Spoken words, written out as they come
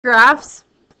Graphs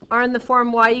are in the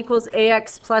form y equals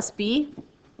ax plus b.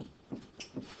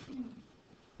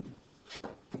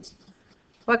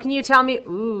 What can you tell me?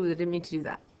 Ooh, I didn't mean to do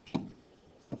that.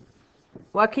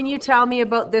 What can you tell me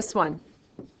about this one?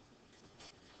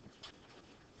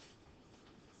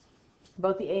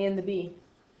 About the a and the b.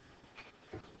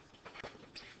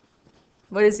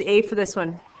 What is the a for this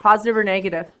one? Positive or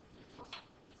negative?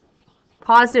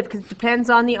 Positive, because it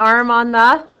depends on the arm on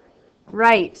the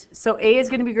right. So a is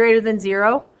going to be greater than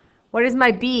 0. What is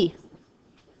my b?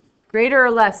 Greater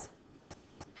or less?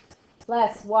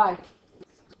 Less. Why?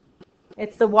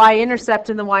 It's the y-intercept,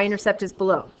 and the y-intercept is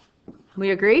below.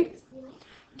 We agree?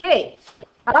 Okay.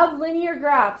 Of linear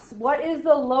graphs, what is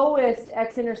the lowest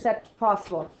x-intercept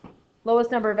possible?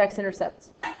 Lowest number of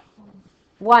x-intercepts?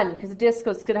 1, because the disc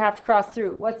is going to have to cross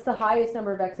through. What's the highest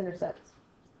number of x-intercepts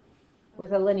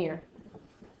with a linear?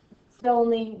 Still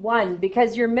only 1,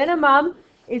 because your minimum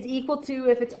is equal to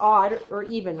if it's odd or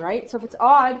even, right? So if it's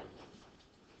odd,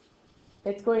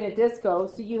 it's going to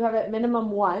disco, so you have at minimum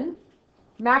 1.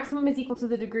 Maximum is equal to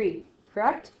the degree,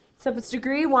 correct? So if it's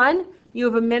degree 1, you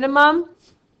have a minimum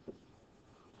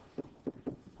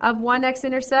of 1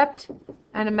 x-intercept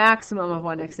and a maximum of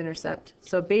 1 x-intercept.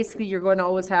 So basically you're going to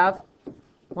always have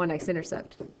 1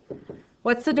 x-intercept.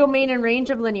 What's the domain and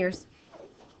range of linears?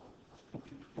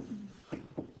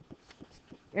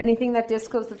 Anything that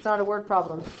discos that's not a word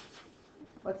problem.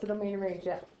 What's the domain and range?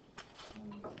 Yeah.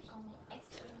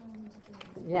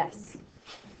 Yes.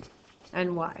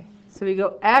 And y. So we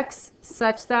go x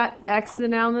such that x is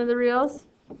an element of the reals.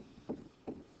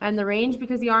 And the range,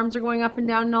 because the arms are going up and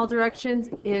down in all directions,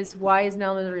 is y is an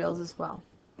element of the reals as well.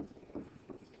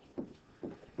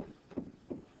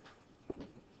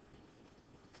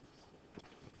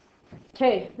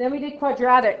 Okay, then we did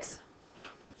quadratics.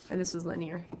 And this was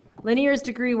linear. Linear is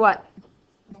degree what?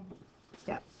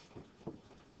 Yeah.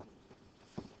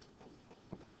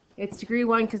 It's degree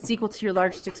 1 because it's equal to your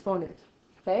largest exponent.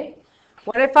 Okay?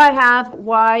 What if I have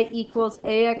y equals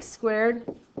ax squared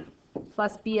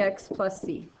plus bx plus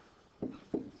c?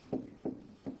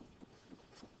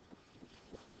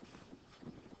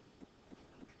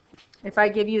 If I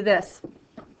give you this.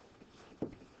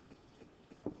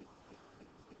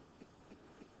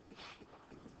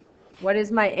 What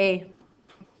is my a?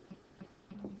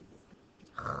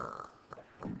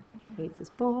 Hate this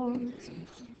board.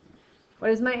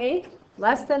 What is my a?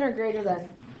 Less than or greater than?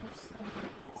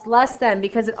 It's less than,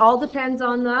 because it all depends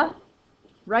on the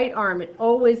right arm. It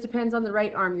always depends on the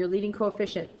right arm, your leading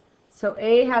coefficient. So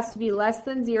a has to be less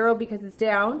than 0 because it's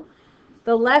down.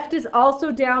 The left is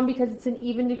also down because it's an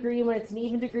even degree. When it's an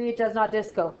even degree, it does not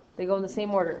disco. They go in the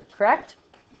same order, correct?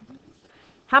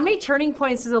 How many turning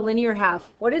points does a linear have?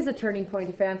 What is a turning point,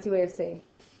 a fancy way of saying?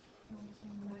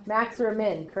 Max or a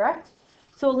min, correct?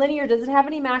 So a linear, does it have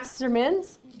any maxes or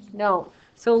mins? No.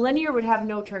 So a linear would have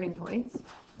no turning points.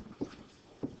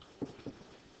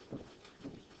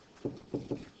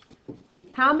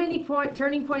 How many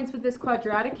turning points would this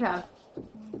quadratic have?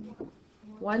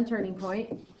 1 turning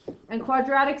point. And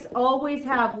quadratics always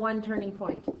have 1 turning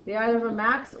point. They either have a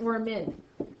max or a min.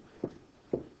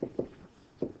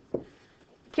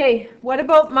 Okay, what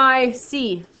about my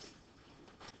c?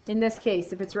 In this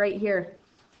case, if it's right here.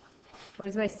 What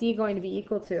is my c going to be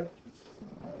equal to?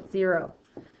 0.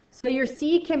 So your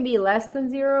c can be less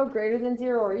than 0, greater than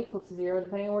 0, or equal to 0,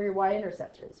 depending on where your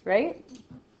y-intercept is, right?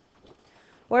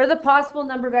 What are the possible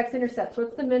number of x-intercepts?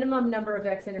 What's the minimum number of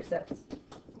x-intercepts?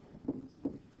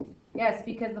 Yes,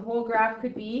 because the whole graph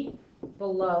could be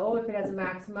below if it has a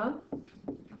maximum,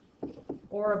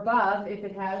 or above if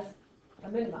it has a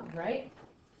minimum, right?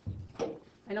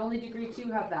 And only degree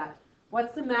 2 have that.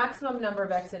 What's the maximum number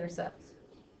of x-intercepts?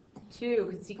 2,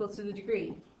 because it's equal to the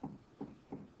degree.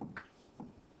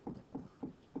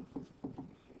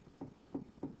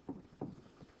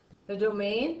 The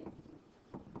domain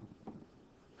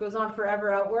goes on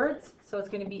forever outwards, so it's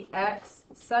going to be x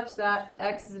such that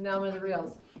x is an element of the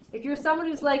reals. If you're someone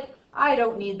who's like, I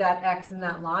don't need that x in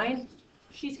that line,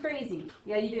 she's crazy.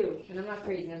 Yeah, you do. And I'm not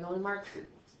crazy. I'm only marked,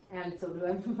 and so do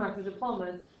I mark the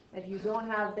diplomas. If you don't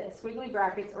have the squiggly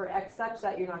brackets or x such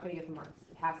that, you're not going to get the marks.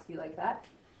 It has to be like that.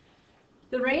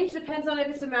 The range depends on if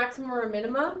it's a maximum or a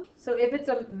minimum. So if it's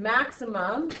a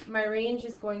maximum, my range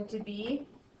is going to be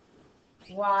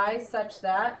y such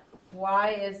that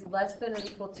y is less than or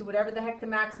equal to whatever the heck the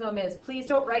maximum is. Please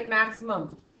don't write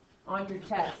maximum on your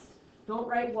test. Don't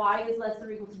write y is less than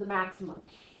or equal to the maximum.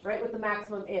 Write what the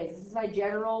maximum is. This is my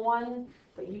general one,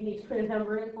 but you need to put a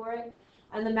number in for it.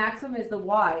 And the maximum is the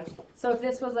y. So if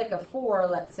this was like a 4,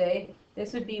 let's say,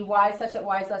 this would be y such that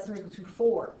y is less than or equal to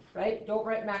 4, right? Don't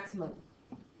write maximum.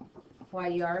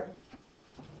 Y-yard.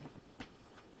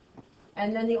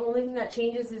 And then the only thing that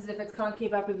changes is if it's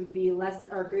concave up, it would be less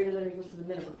or greater than or equal to the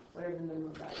minimum, whatever the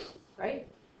minimum value is, right?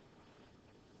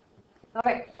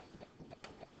 Okay.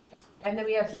 And then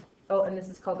we have, oh, and this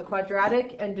is called the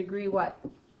quadratic and degree what?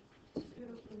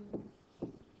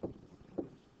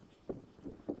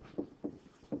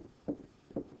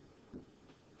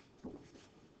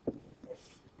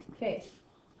 Okay.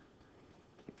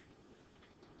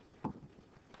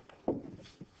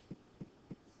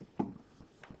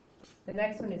 The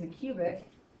next one is a cubic.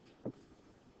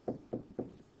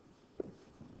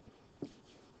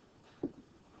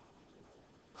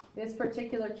 This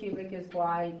particular cubic is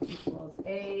y equals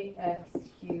ax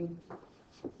cubed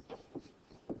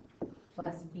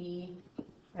plus b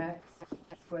x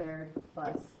squared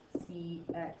plus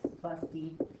cx plus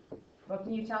d. What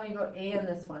can you tell me about a in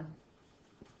this one?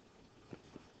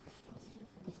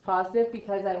 It's positive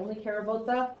because I only care about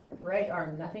the right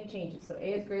arm. Nothing changes. So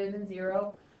a is greater than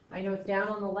 0. I know it's down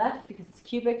on the left because it's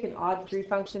cubic and odd 3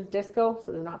 functions disco,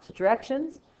 so they're not the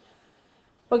directions.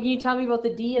 What can you tell me about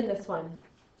the d in this one?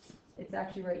 It's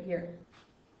actually right here.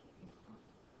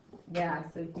 Yeah,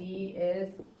 so d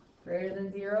is greater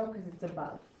than 0 because it's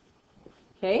above.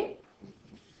 Okay?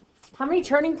 How many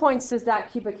turning points does that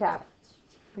cubic have?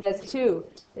 It has 2.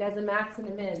 It has a max and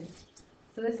a min.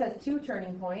 So this has 2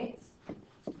 turning points.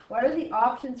 What are the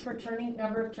options for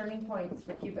number of turning points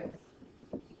for cubics?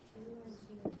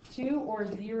 2 or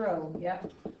 0,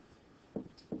 yep.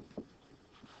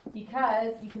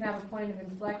 Because you can have a point of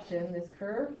inflection, this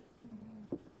curve.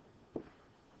 It's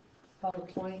called a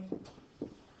point.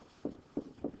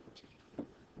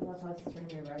 Let's turn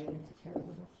your writing into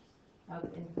terrible. Of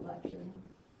inflection.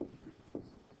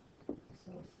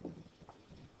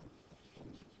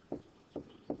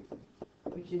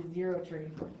 Which is 0 turning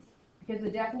points. Because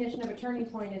the definition of a turning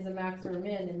point is a max or a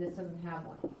min, and this doesn't have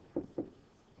one.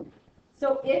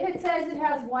 So if it says it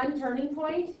has 1 turning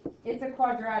point, it's a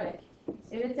quadratic.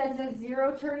 If it says it has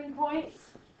 0 turning points,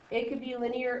 it could be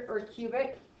linear or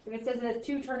cubic. If it says it has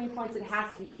 2 turning points, it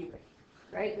has to be cubic,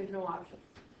 right? There's no option.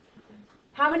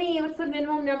 What's the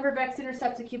minimum number of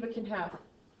x-intercepts a cubic can have?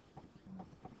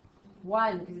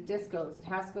 1, because it discos. It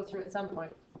has to go through at some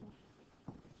point.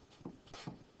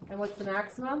 And what's the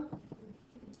maximum?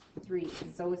 3.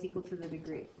 It's always equal to the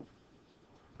degree.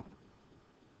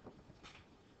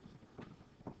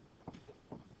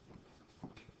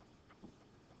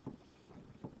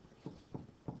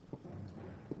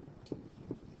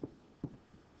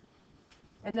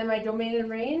 And then my domain and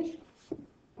range,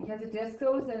 because it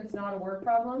discos and it's not a word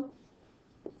problem,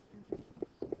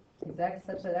 is x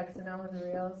such that x is an element of the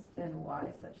reals and y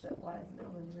such that y is an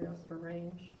element of the reals for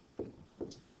range.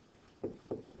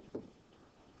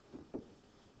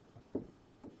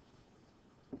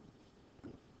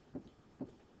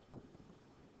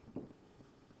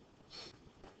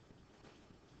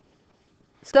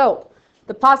 So,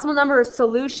 the possible number of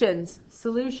solutions.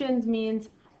 Solutions means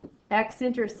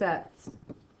x-intercepts,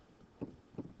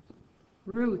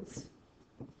 roots.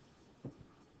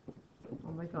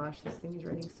 Oh my gosh, this thing is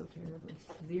writing so terribly.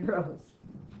 Zeros.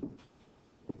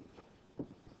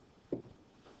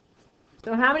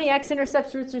 So how many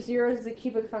x-intercepts, roots, or zeros does a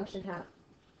cubic function have?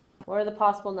 What are the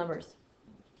possible numbers?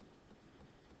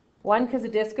 1 because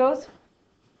it discos.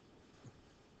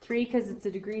 3 because it's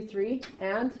a degree 3.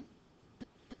 And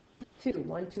 2.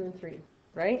 1, 2, and 3.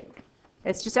 Right?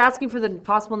 It's just asking for the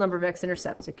possible number of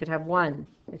x-intercepts. It could have 1.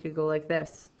 It could go like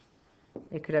this.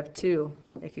 It could have 2.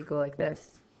 It could go like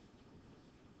this.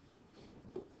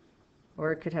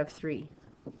 Or it could have 3.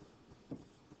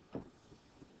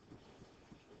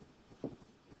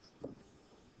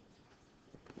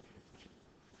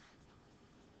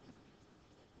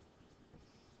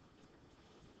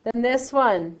 Then this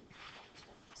one.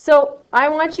 So I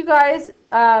want you guys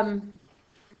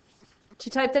to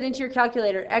type that into your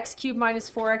calculator. X cubed minus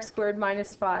 4x squared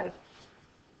minus 5.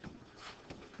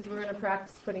 Because we're going to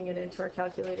practice putting it into our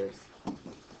calculators.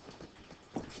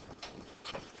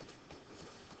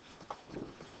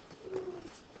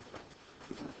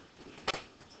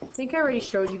 I think I already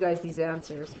showed you guys these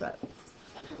answers, but...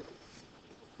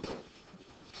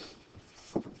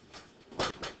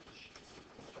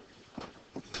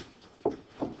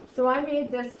 So I made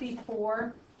this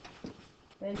before,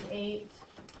 then 8,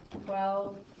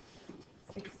 12,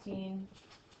 16,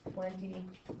 20,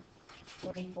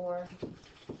 24,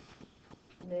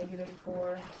 negative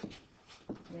 4,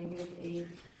 negative 8,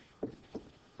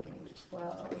 negative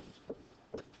 12.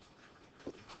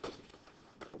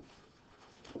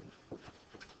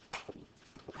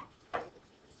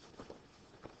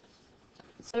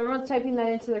 So everyone's typing that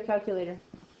into their calculator.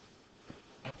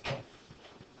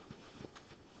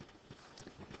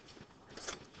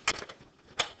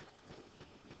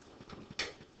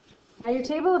 Now your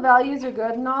table of values are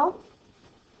good and all,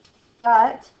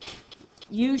 but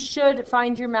you should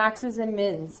find your maxes and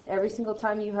mins. Every single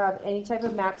time you have any type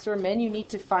of max or min, you need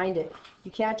to find it.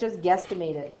 You can't just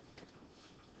guesstimate it.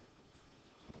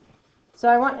 So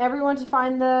I want everyone to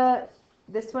find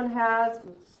this one has,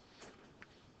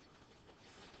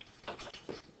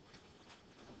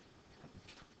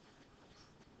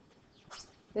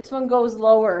 this one goes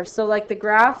lower. So like the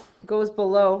graph goes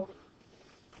below.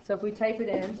 So if we type it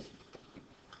in,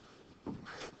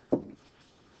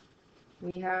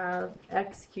 we have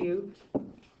x cubed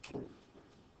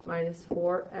minus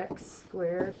 4x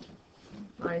squared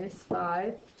minus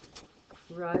 5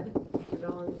 RUD,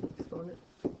 exponent.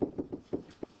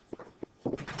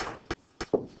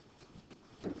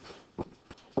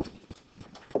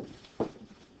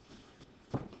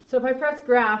 So if I press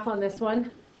graph on this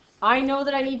one, I know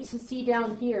that I need to see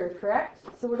down here, correct?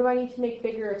 So what do I need to make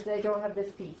bigger if I don't have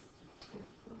this piece?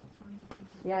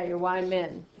 Yeah, your y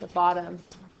min, the bottom.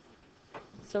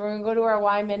 So we're going to go to our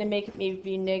y min and make it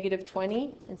maybe negative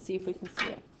 20 and see if we can see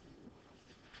it.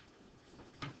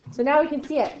 So now we can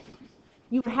see it.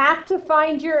 You have to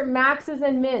find your maxes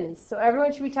and mins. So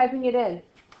everyone should be typing it in.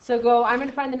 So I'm going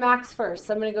to find the max first.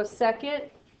 So I'm going to go second,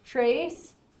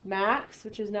 trace, max,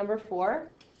 which is number 4.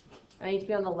 I need to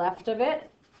be on the left of it.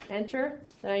 Enter.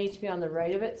 Then I need to be on the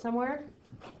right of it somewhere.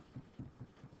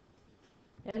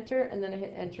 Enter, and then I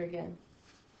hit enter again.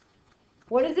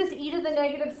 What does this e to the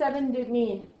negative 7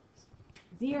 mean?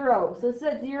 0. So this is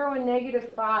at 0 and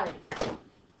negative 5.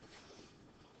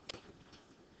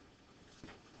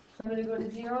 I'm going to go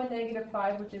to 0 and negative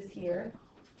 5, which is here.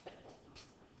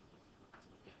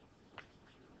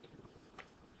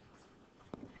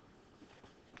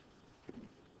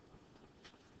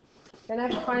 Then I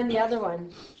have to find the other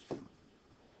one.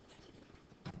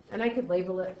 And I could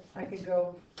label it. I could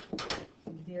go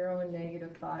 0 and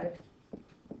negative 5.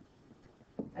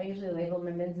 I usually label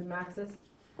my mins and maxes.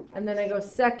 And then I go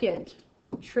second,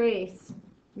 trace,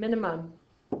 minimum.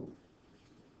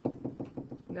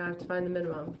 Now I have to find the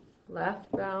minimum.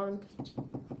 Left bound,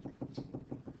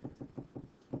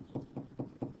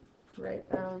 right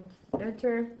bound,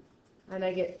 enter. And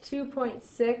I get 2.6,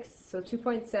 so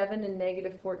 2.7 and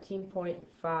negative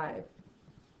 14.5.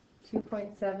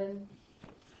 2.7.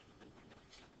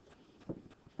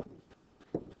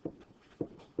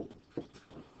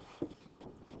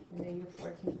 Negative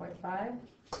 14.5.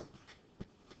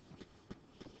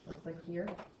 Looks like here.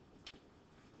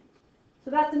 So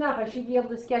that's enough. I should be able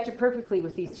to sketch it perfectly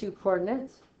with these 2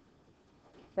 coordinates.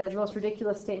 That is the most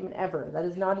ridiculous statement ever. That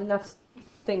is not enough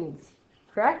things.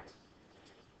 Correct?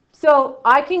 So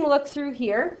I can look through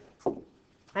here,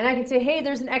 and I can say, hey,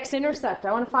 there's an x-intercept.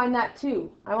 I want to find that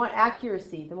too. I want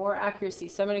accuracy, the more accuracy.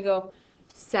 So I'm going to go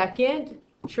second,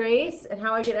 trace, and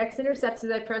how I get x-intercepts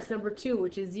is I press number 2,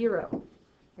 which is 0.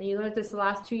 And you learned this the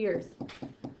last 2 years.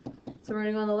 So we're going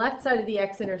to go on the left side of the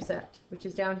x-intercept, which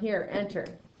is down here, enter.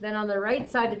 Then on the right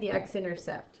side of the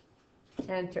x-intercept,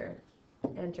 enter,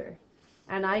 enter.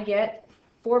 And I get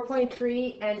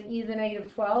 4.3 and e to the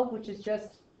negative 12, which is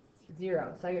just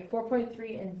 0. So I get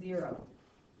 4.3 and 0.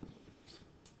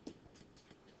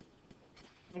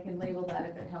 I can label that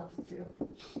if it helps too.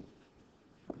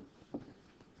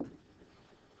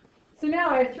 So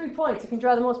now I have 3 points. I can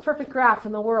draw the most perfect graph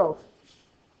in the world.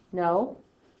 No.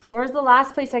 Where's the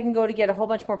last place I can go to get a whole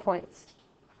bunch more points?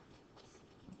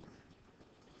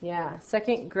 Yeah,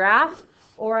 second graph,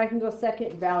 or I can go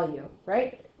second value,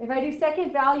 right? If I do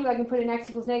second value, I can put in x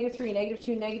equals negative 3, negative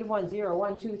 2, negative 1, 0,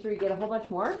 1, 2, 3, get a whole bunch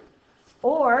more.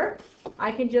 Or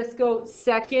I can just go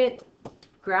second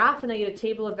graph, and I get a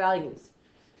table of values.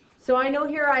 So I know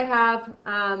here I have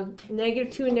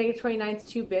negative 2 and negative 29 is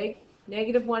too big.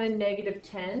 Negative 1 and negative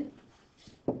 10.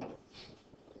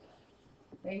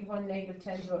 Negative 1 and negative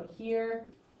 10 is about here.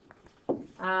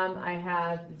 I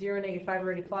have 0 and negative 5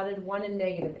 already plotted. 1 and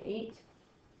negative 8.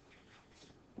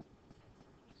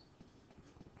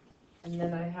 And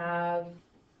then I have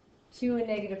 2 and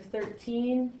negative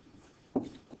 13.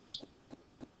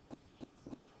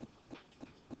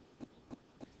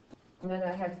 And then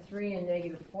I have 3 and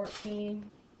negative 14.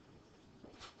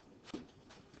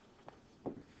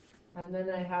 And then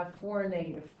I have 4 and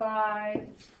negative 5.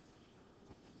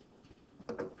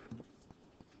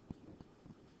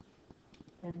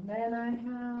 And then I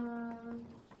have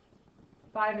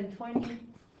 5 and 20.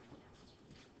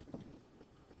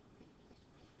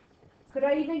 Could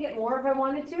I even get more if I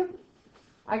wanted to?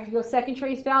 I could go second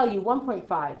trace value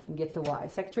 1.5 and get the y.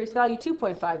 Second trace value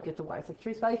 2.5, get the y. Second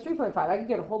trace value 3.5. I could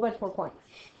get a whole bunch more points.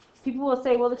 People will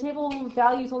say, well, the table of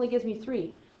values only gives me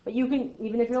 3. But you can,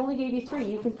 even if it only gave you 3,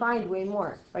 you can find way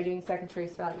more by doing second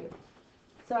trace value.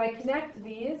 So I connect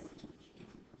these.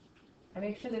 I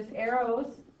make sure there's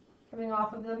arrows coming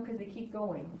off of them because they keep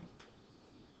going.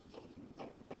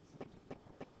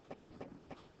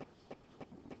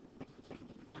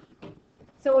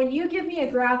 So when you give me a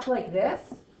graph like this,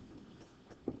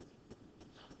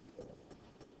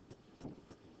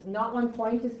 not one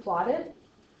point is plotted,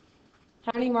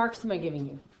 how many marks am I giving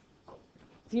you?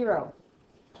 0.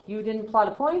 You didn't plot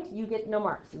a point, you get no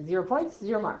marks. 0 points,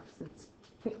 0 marks.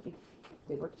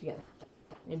 They work together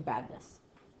in badness.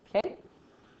 Okay?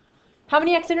 How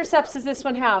many x-intercepts does this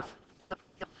one have?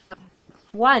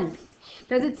 1.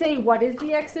 Does it say what is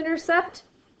the x-intercept?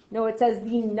 No, it says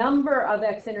the number of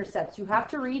x-intercepts. You have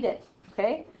to read it.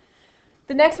 Okay?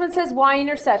 The next one says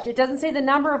y-intercept. It doesn't say the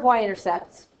number of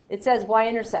y-intercepts. It says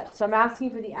y-intercept. So I'm asking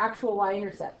for the actual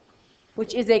y-intercept,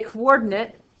 which is a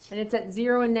coordinate, and it's at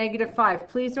 0 and -5.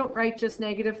 Please don't write just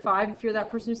 -5. If you're that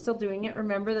person who's still doing it,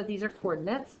 remember that these are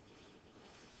coordinates.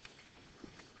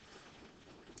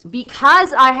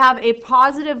 Because I have a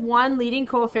 +1 leading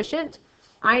coefficient,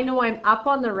 I know I'm up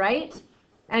on the right.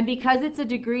 And because it's a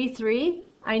degree 3,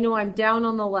 I know I'm down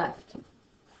on the left.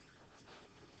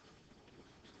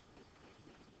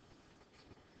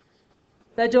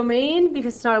 The domain,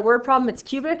 because it's not a word problem, it's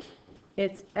cubic.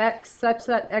 It's x such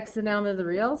that x is the element of the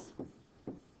reals.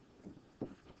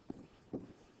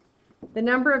 The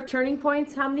number of turning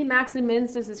points, how many max and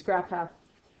mins does this graph have?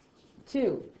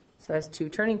 2. So it has 2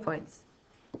 turning points.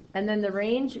 And then the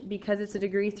range, because it's a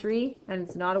degree 3 and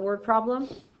it's not a word problem,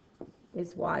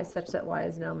 is y such that y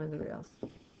is an element of the reals.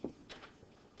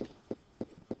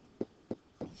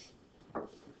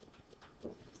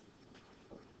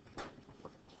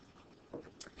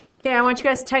 Okay, I want you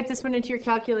guys to type this one into your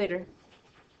calculator.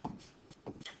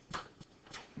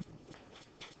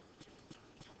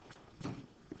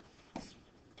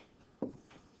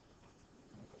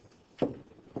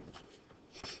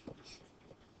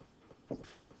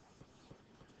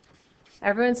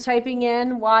 Everyone's typing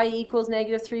in y equals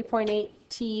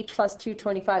 -3.8t plus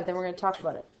 225. Then we're going to talk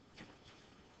about it.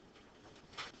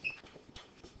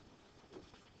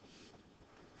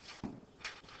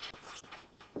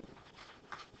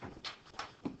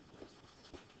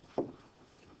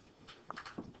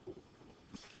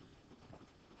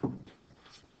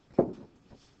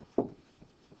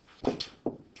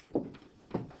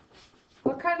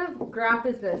 What kind of graph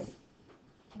is this?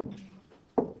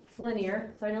 It's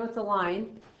linear, so I know it's a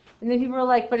line. And then people are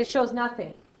like, but it shows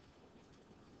nothing.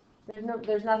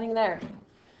 There's nothing there.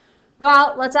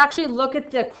 Well, let's actually look at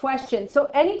the question. So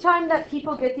anytime that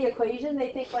people get the equation,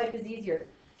 they think life is easier.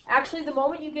 Actually, the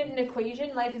moment you get an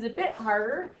equation, life is a bit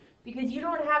harder because you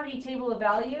don't have any table of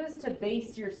values to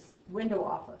base your window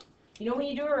off of. You know, when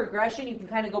you do a regression, you can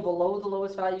kind of go below the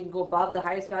lowest value, you can go above the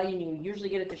highest value, and you usually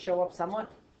get it to show up somewhat.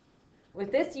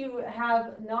 With this, you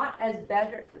have not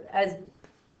as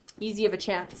easy of a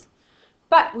chance.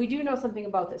 But we do know something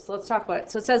about this, so let's talk about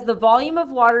it. So it says the volume of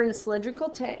water in a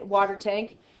cylindrical water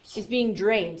tank is being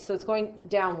drained, so it's going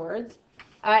downwards,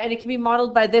 and it can be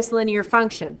modeled by this linear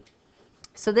function.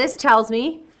 So this tells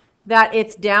me that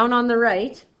it's down on the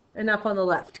right and up on the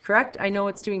left, correct? I know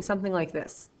it's doing something like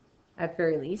this, at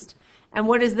very least. And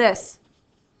what is this?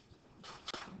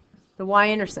 The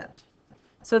y-intercept.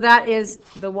 So that is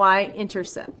the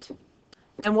y-intercept.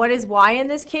 And what is y in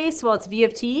this case? Well, it's v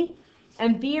of t.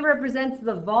 And v represents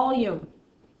the volume.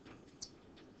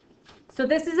 So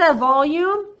this is a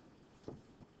volume.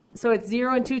 So it's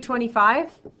 0 and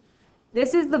 225.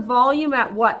 This is the volume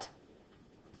at what?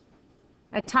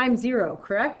 At time 0,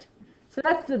 correct? So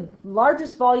that's the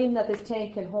largest volume that this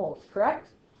tank can hold, correct?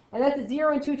 And that's at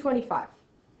 0 and 225.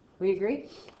 We agree?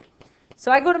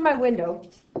 So I go to my window,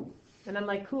 and I'm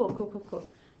like, cool. So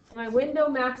my window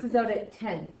maxes out at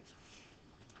 10.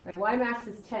 My y max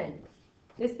is 10.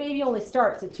 This baby only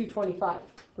starts at 225.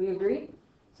 We agree?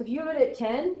 So if you have it at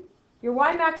 10, your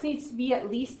y max needs to be at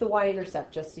least the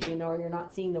y-intercept, just so you know, or you're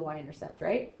not seeing the y-intercept,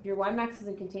 right? If your y max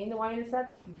doesn't contain the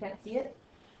y-intercept, you can't see it.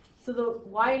 So the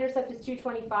y-intercept is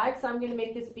 225, so I'm going to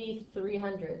make this be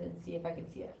 300 and see if I can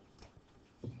see it.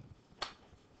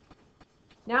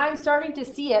 Now I'm starting to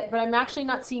see it, but I'm actually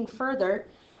not seeing further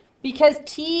because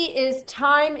t is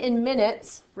time in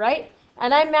minutes, right?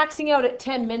 And I'm maxing out at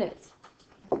 10 minutes.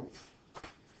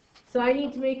 So I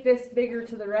need to make this bigger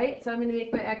to the right, so I'm going to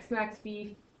make my x max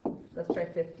be, let's try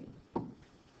 50.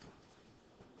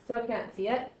 Still can't see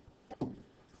it.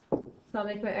 So I'll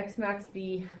make my x max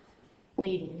be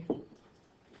 80.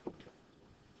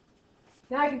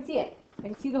 Now I can see it. I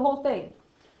can see the whole thing.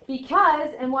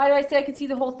 Because, and why do I say I can see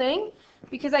the whole thing?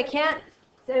 Because I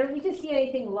don't need to see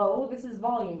anything low. This is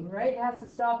volume, right? It has to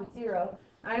stop at 0.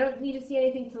 I don't need to see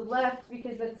anything to the left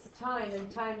because that's time,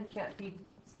 and time can't be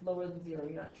lower than 0.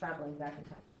 You're not traveling back in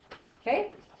time.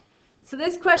 Okay? So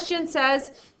this question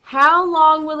says, how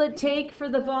long will it take for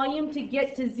the volume to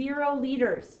get to 0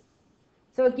 liters?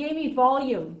 So it gave me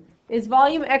volume. Is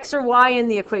volume x or y in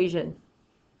the equation?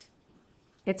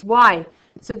 It's y.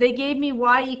 So they gave me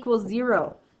y equals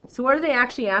 0. So what are they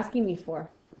actually asking me for?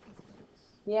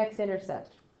 The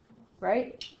x-intercept,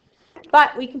 right?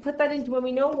 But we can put that into, when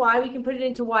we know y, we can put it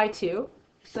into y2.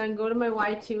 So I can go to my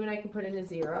y2 and I can put in a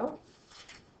 0.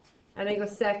 And I go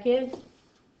second,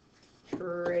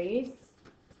 trace,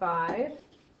 5,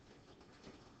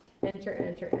 enter,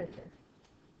 enter, enter.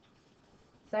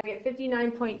 So I get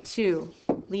 59.2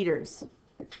 liters.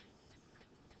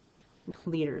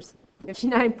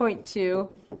 59.2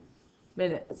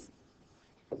 minutes.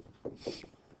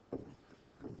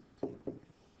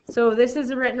 So this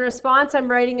is a written response.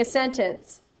 I'm writing a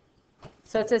sentence.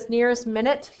 So it says nearest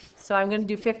minute. So I'm going to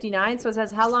do 59. So it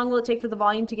says, how long will it take for the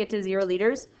volume to get to 0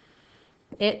 liters?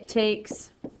 It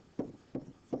takes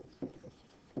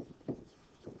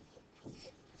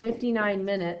 59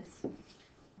 minutes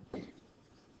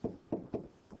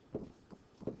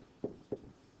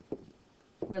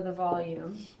for the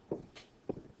volume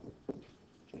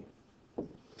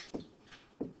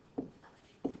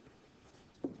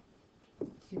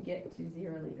to get to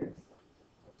 0 liters.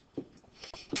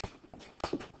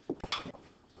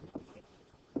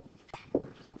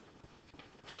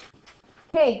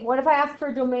 Okay, what if I ask for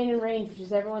a domain and range, which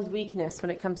is everyone's weakness when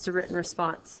it comes to written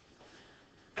response?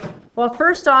 Well,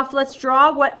 first off, let's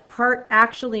draw what part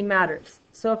actually matters.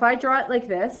 So if I draw it like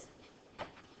this,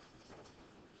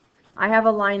 I have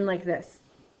a line like this.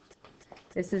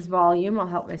 This is volume. I'll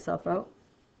help myself out.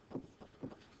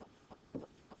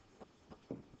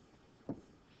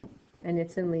 And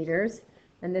it's in liters.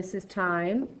 And this is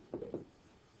time.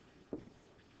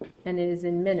 And it is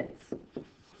in minutes.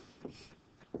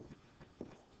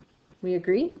 We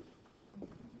agree?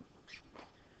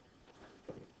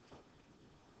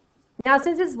 Now,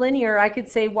 since it's linear, I could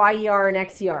say YER and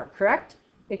XER, correct?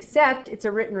 Except it's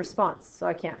a written response, so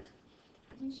I can't.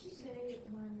 Didn't you say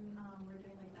when we're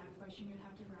doing like that question, you'd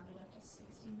have to round it up to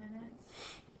 60 minutes?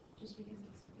 Just because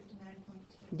it's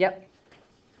 59.2? Yep.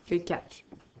 Good catch.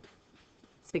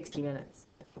 60 minutes.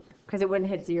 Because it wouldn't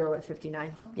hit 0 at 59.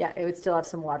 Okay. Yeah, it would still have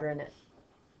some water in it.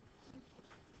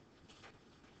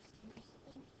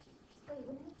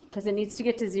 Because it needs to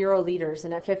get to 0 liters,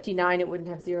 and at 59 it wouldn't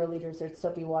have 0 liters, there'd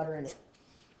still be water in it.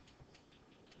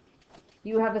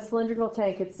 You have a cylindrical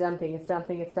tank, it's dumping, it's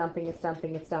dumping, it's dumping, it's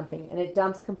dumping, it's dumping, and it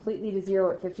dumps completely to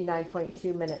 0 at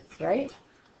 59.2 minutes, right?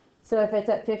 So if it's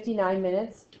at 59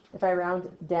 minutes, if I round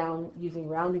down using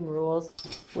rounding rules,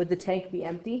 would the tank be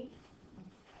empty?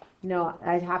 No,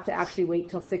 I'd have to actually wait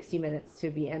till 60 minutes to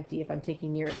be empty if I'm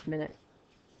taking nearest minute.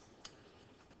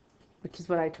 Which is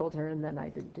what I told her, and then I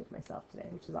didn't do it myself today,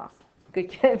 which is awesome.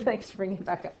 Good, thanks for bringing it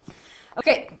back up.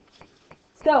 Okay,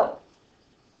 so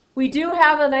we do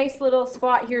have a nice little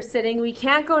spot here sitting. We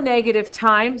can't go negative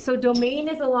time, so domain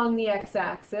is along the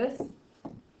x-axis.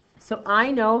 So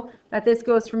I know that this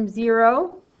goes from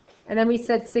 0, and then we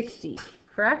said 60,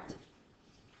 correct?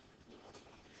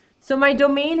 So my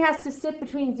domain has to sit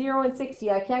between 0 and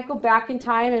 60. I can't go back in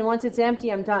time, and once it's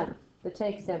empty, I'm done. The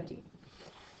tank's empty.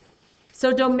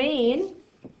 So domain,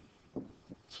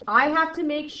 I have to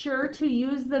make sure to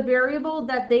use the variable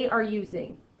that they are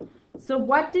using. So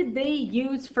what did they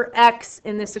use for x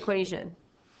in this equation?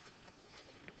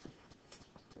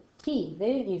 T.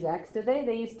 They didn't use x, did they?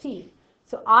 They used t.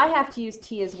 So I have to use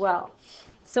t as well.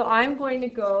 So I'm going to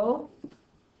go,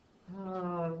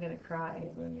 oh, I'm going to cry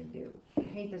is what I'm going to do.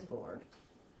 I hate this board.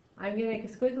 I'm going to make a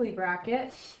squiggly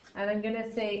bracket, and I'm going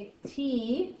to say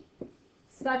t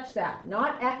such that,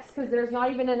 not x, because there's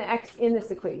not even an x in this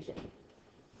equation.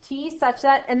 T such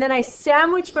that, and then I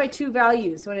sandwich my two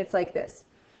values when it's like this.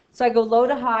 So I go low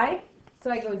to high,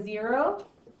 so I go 0,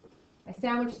 I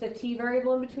sandwich the t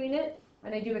variable in between it,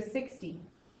 and I do a 60.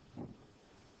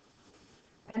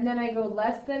 And then I go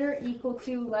less than or equal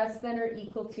to, less than or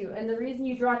equal to. And the reason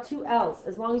you draw two L's,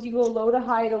 as long as you go low to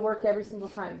high, it'll work every single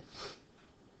time.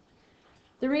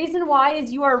 The reason why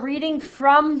is you are reading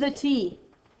from the t.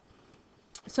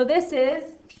 So this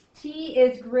is, t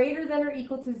is greater than or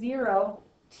equal to 0,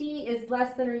 t is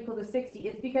less than or equal to 60.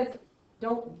 It's because,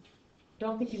 don't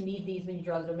think you need these when you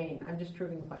draw the domain. I'm just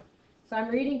proving the point. So I'm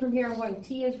reading from here, I'm going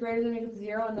t is greater than or equal to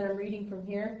 0, and then I'm reading from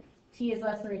here, t is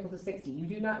less than or equal to 60. You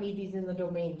do not need these in the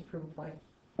domain to prove a point.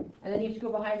 And then you have to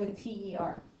go behind with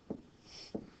TER.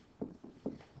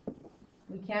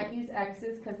 We can't use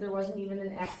x's because there wasn't even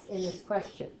an x in this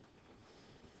question.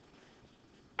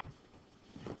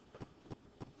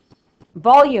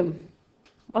 Volume.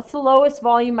 What's the lowest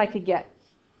volume I could get?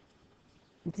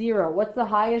 0. What's the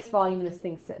highest volume this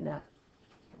thing's sitting at?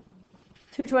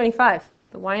 225.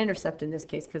 The y-intercept in this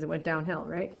case, because it went downhill,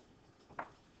 right?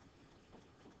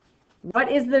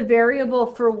 What is the variable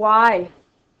for y?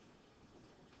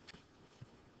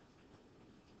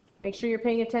 Make sure you're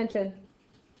paying attention.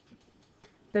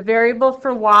 The variable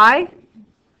for y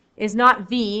is not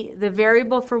v. The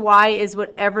variable for y is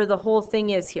whatever the whole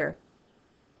thing is here.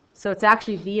 So it's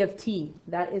actually v of t.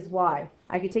 That is y.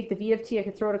 I could take the v of t, I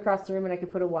could throw it across the room, and I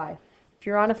could put a y. If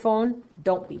you're on a phone,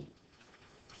 don't be.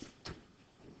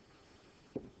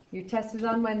 Your test is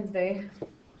on Wednesday.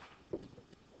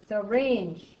 So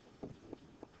range.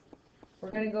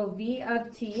 We're going to go v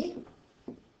of t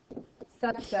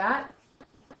such that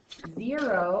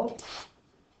 0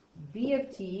 v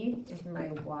of t is my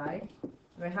y.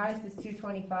 My highest is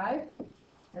 225.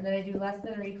 And then I do less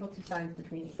than or equal to signs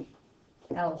between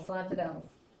L, slanted L,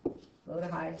 low to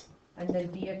high. And then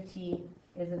v of t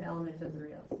is an element of the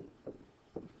reals.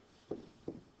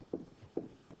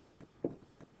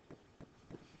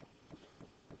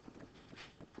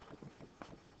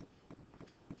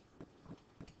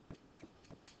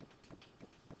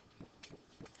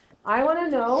 I want to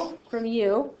know from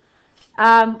you,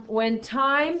 when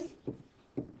time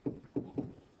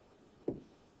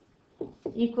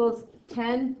equals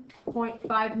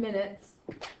 10.5 minutes,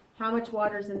 how much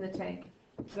water is in the tank?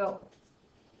 Go.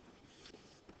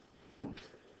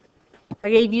 I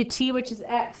gave you t, which is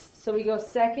x. So we go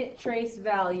second trace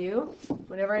value.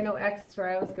 Whenever I know x, that's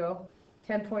where I always go.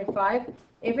 10.5.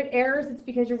 If it errors, it's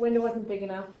because your window wasn't big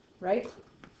enough, right?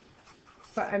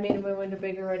 But I made my window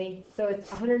big already. So it's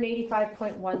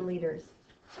 185.1 liters.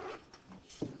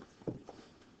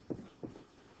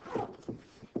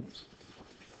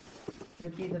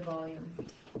 Would be the volume.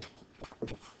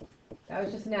 That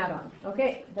was just an add-on.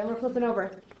 Okay, then we're flipping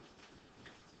over.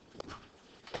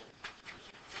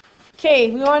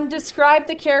 Okay, we want to describe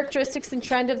the characteristics and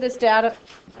trend of this data.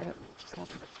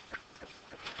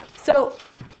 So,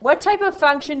 what type of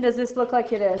function does this look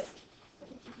like it is?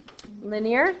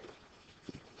 Linear?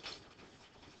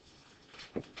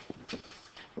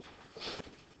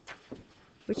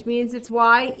 Which means it's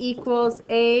y equals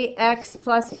ax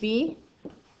plus b.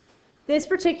 This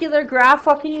particular graph,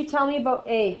 what can you tell me about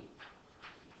a?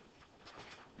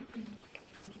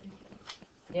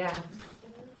 Yeah.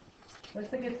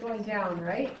 Looks like it's going down,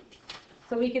 right?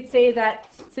 So we could say that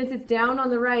since it's down on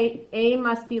the right, a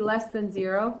must be less than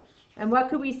 0. And what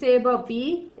could we say about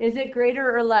b? Is it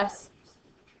greater or less?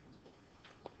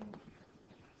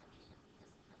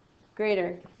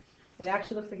 Greater. It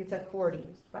actually looks like it's at 40,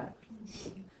 but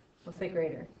we'll say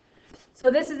greater.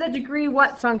 So this is a degree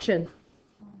what function?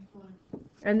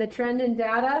 And the trend in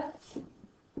data,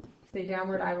 say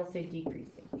downward, I will say decreasing.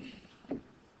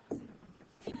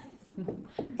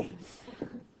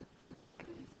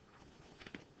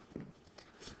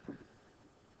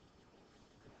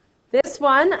 This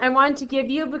one I wanted to give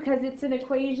you because it's an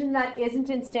equation that isn't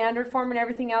in standard form, and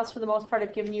everything else for the most part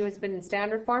I've given you has been in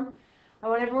standard form. I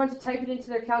want everyone to type it into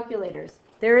their calculators.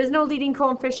 There is no leading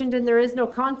coefficient and there is no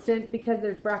constant because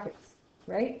there's brackets,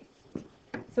 right?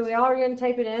 So we all are going to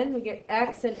type it in. We get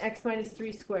x and x minus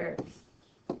 3 squared.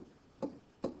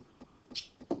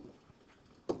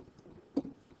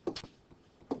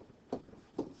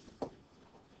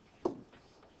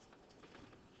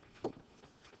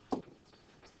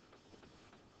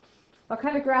 What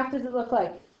kind of graph does it look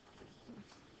like?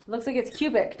 It looks like it's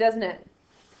cubic, doesn't it?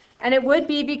 And it would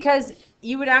be because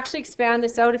you would actually expand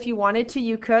this out if you wanted to.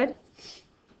 You could.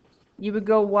 You would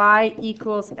go y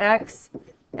equals x,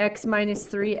 x minus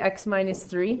 3, x minus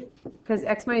 3. Because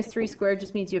x minus 3 squared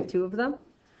just means you have 2 of them,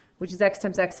 which is x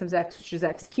times x times x, which is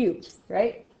x cubed,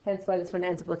 right? Hence why this one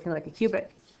ends up looking like a cubic.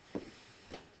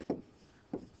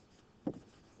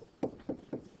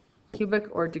 Cubic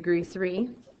or degree 3.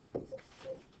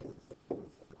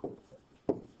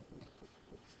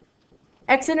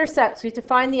 X-intercepts, we have to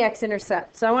find the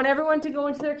x-intercept. So I want everyone to go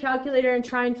into their calculator and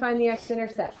try and find the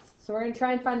x-intercepts. So we're going to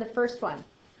try and find the first one.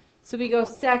 So we go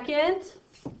second,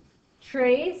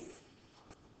 trace,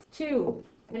 2.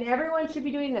 And everyone should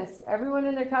be doing this. Everyone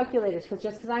in their calculators. Because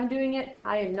just because I'm doing it,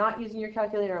 I am not using your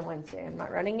calculator on Wednesday. I'm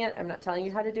not running it. I'm not telling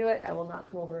you how to do it. I will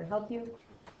not come over and help you.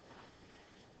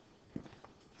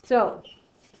 So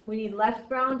we need left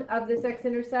bound of this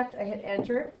x-intercept. I hit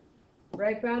enter.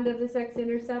 Right bound of this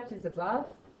x-intercept is above.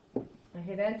 I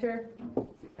hit enter.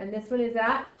 And this one is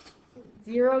at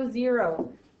 0,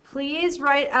 0. Please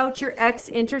write out your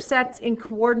x-intercepts in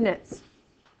coordinates.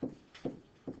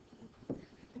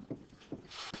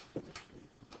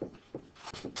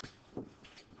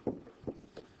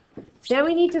 Then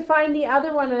we need to find the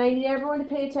other one, and I need everyone to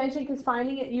pay attention because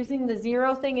finding it using the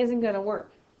 0 thing isn't going to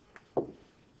work.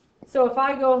 So if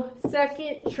I go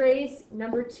second trace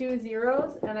number 2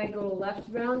 zeros, and I go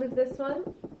left bound of this one,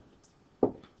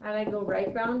 and I go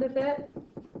right bound of it,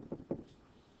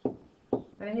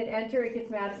 and I hit enter, it gets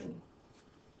mad at me.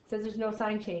 It says there's no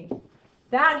sign change.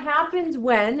 That happens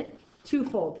when,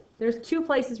 twofold. There's 2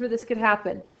 places where this could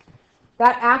happen.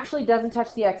 That actually doesn't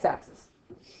touch the x-axis.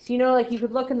 So you know, like you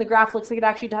could look and the graph looks like it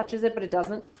actually touches it, but it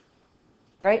doesn't.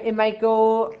 Right? It might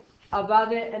go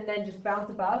above it and then just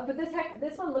bounce above. But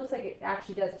this one looks like it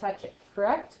actually does touch it,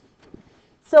 correct?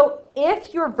 So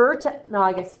if your vertex, no,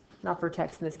 I guess not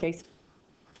vertex in this case.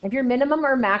 If your minimum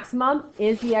or maximum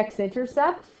is the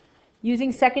x-intercept,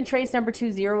 using second trace number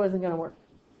 2 0 isn't going to work.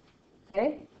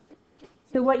 Okay?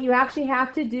 So what you actually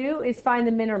have to do is find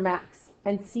the min or max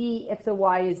and see if the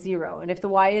y is 0. And if the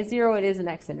y is 0, it is an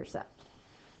x-intercept.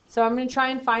 So I'm going to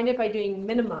try and find it by doing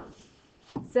minimum.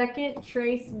 Second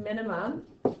trace minimum.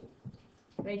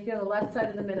 Make it on the left side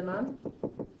of the minimum.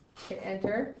 Hit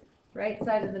enter. Right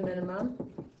side of the minimum.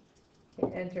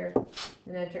 Hit enter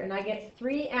and enter. And I get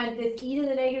 3 and it's e to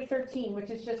the negative 13, which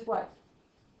is just what?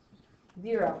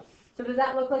 0. So does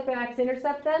that look like an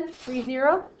x-intercept then? 3,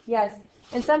 0? Yes.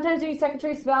 And sometimes doing second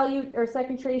trace value or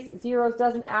second trace zeros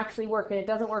doesn't actually work, and it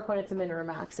doesn't work when it's a min or a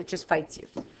max. It just fights you.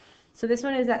 So this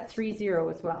one is at 3, 0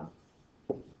 as well.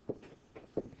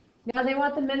 Now they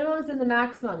want the minimums and the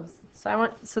maximums.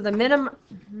 So the minimum.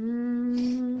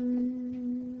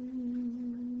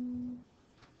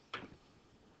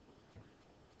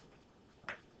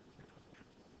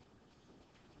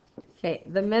 Okay,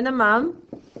 the minimum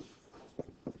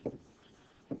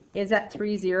is at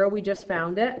 3, 0. We just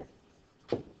found it.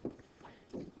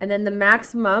 And then the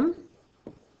maximum,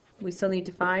 we still need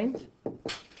to find.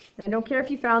 I don't care if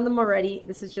you found them already.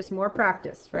 This is just more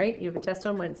practice, right? You have a test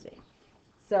on Wednesday.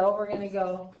 So we're going to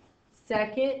go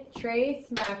second trace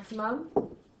maximum.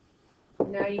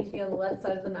 Now you need to be on the left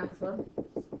side of the maximum.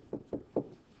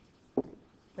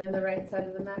 And the right side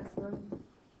of the maximum.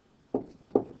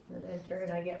 And enter,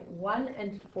 and I get 1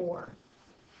 and 4.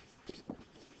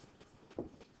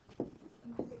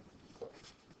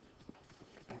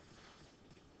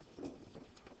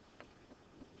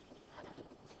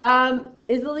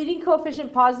 Is the leading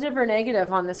coefficient positive or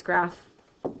negative on this graph?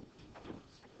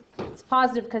 It's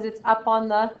positive because it's up on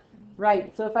the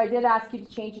right. So if I did ask you to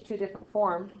change it to a different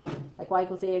form, like y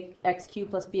equals ax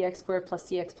cubed plus bx squared plus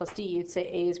cx plus d, you'd say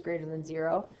a is greater than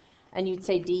 0, and you'd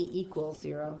say d equals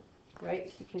 0,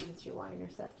 right? Because it's your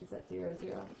y-intercept is at 0,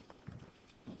 0.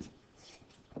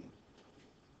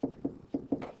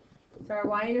 So our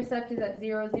y-intercept is at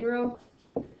 0, 0.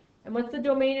 And what's the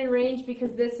domain and range?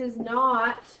 Because this is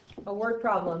not a word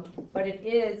problem, but it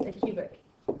is a cubic.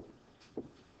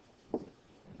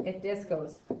 It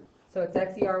discos. So it's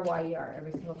XER, YER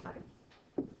every single time.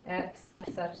 X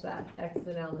such that X is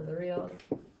an element of the reals.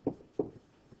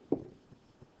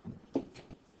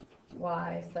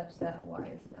 Y such that Y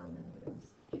is an element of the reals.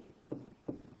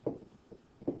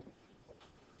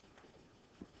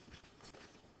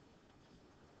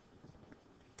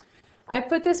 I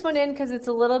put this one in because it's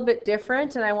a little bit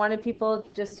different, and I wanted people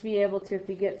just to be able to, if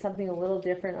you get something a little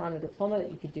different on a diploma, that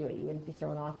you could do it. You wouldn't be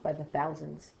thrown off by the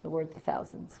thousands, the word the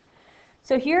thousands.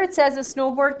 So here it says a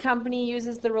snowboard company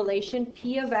uses the relation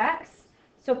P of X.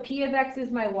 So P of X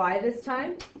is my Y this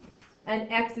time,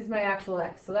 and X is my actual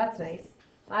X. So that's nice.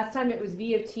 Last time it was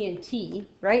V of T and T,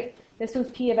 right? This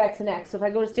one's P of X and X. So if I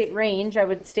go to state range, I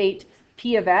would state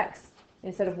P of X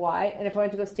instead of Y. And if I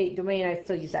went to go state domain, I'd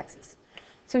still use X's.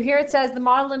 So here it says the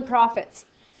model and profits.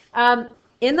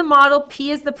 In the model,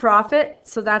 P is the profit,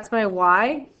 so that's my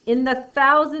Y, in the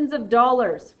thousands of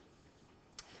dollars.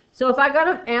 So if I got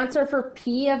an answer for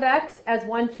P of X as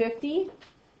 150,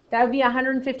 that would be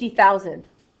 150,000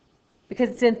 because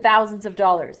it's in thousands of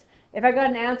dollars. If I got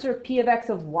an answer of P of X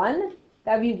of 1,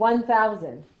 that would be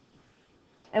 1,000.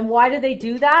 And why do they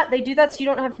do that? They do that so you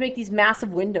don't have to make these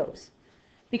massive windows.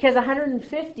 Because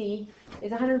 150 is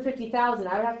 150,000.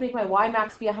 I would have to make my Y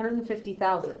max be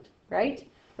 150,000, right?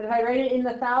 But if I write it in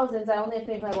the thousands, I only have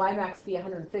to make my Y max be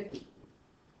 150.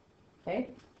 Okay?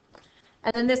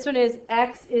 And then this one is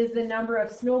X is the number of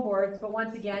snowboards, but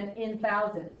once again, in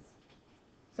thousands.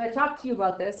 So I talked to you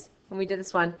about this when we did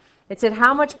this one. It said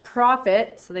how much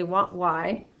profit, so they want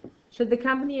Y, should the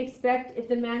company expect if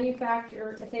they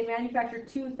manufacture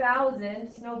 2,000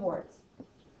 snowboards?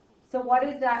 So what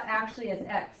is that actually as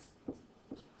X?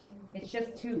 It's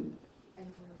just 2.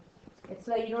 It's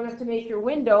so that you don't have to make your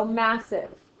window massive.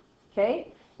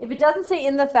 Okay? If it doesn't say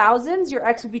in the thousands, your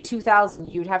x would be 2,000.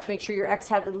 You'd have to make sure your x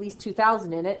had at least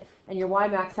 2,000 in it, and your y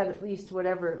max had at least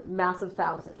whatever massive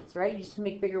thousands, right? You just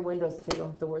make bigger windows if they don't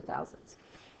have the word thousands.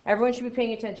 Everyone should be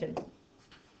paying attention.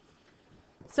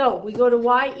 So we go to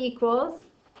y equals,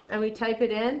 and we type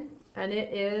it in, and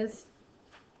it is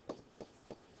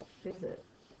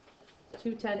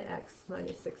 210x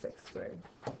minus 6x squared.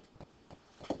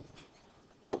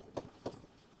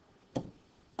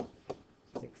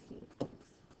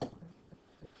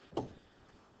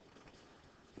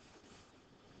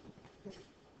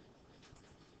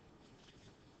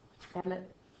 Damn it.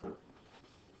 Put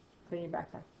it in your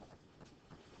backpack.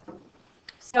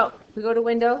 So we go to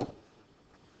window,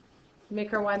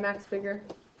 make our y max bigger.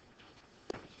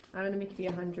 I'm going to make it be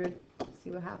 100,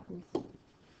 see what happens.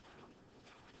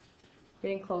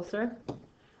 Getting closer.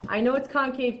 I know it's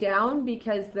concave down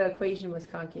because the equation was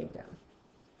concave down.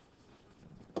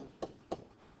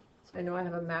 So I know I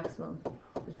have a maximum.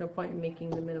 There's no point in making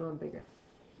the minimum bigger.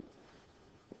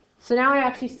 So now I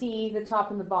actually see the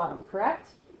top and the bottom,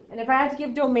 correct? And if I had to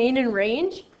give domain and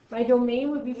range, my domain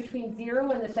would be between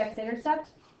 0 and this x-intercept.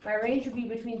 My range would be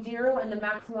between 0 and the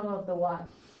maximum of the y.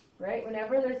 Right?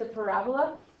 Whenever there's a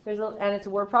parabola, and it's a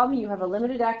word problem, you have a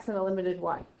limited x and a limited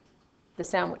y. The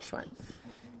sandwiched one.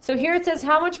 So here it says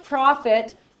how much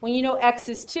profit when you know x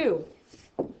is 2.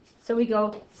 So we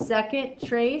go second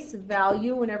trace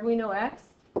value whenever we know x,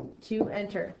 2,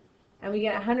 enter. And we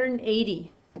get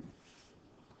 180.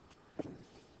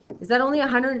 Is that only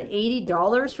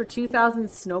 $180 for 2,000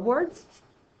 snowboards?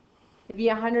 It'd be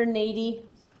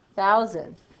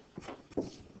 180,000.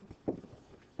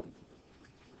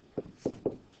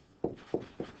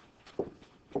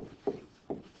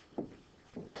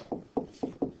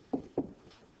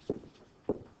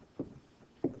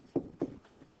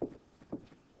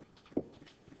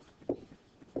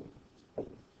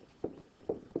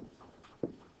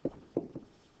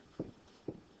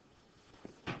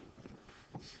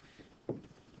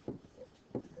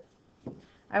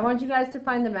 I want you guys to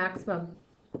find the maximum.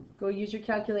 Go use your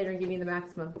calculator and give me the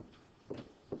maximum.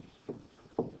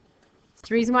 It's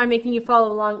the reason why I'm making you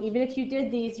follow along. Even if you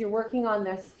did these, you're working on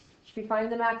this. You should be finding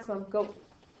the maximum. Go.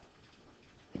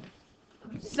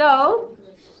 So,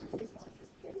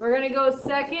 we're going to go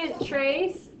second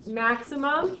trace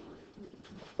maximum.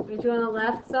 We do on the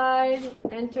left side,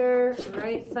 enter,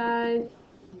 right side,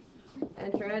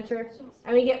 enter, enter.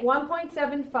 And we get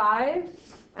 1.75.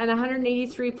 And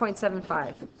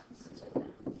 183.75.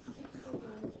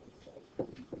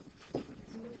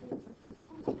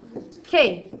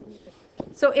 Okay,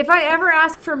 so if I ever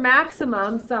ask for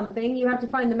maximum something, you have to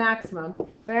find the maximum.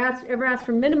 If I ever ask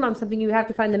for minimum something, you have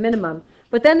to find the minimum.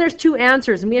 But then there's two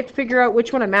answers, and we have to figure out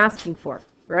which one I'm asking for,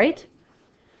 right?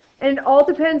 And it all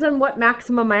depends on what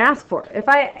maximum I ask for.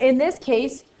 In this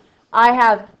case, I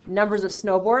have numbers of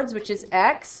snowboards, which is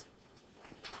x.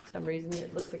 For some reason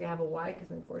it looks like I have a y because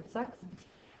my board sucks.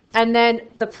 And then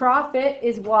the profit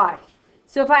is y.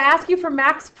 So if I ask you for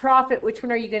max profit, which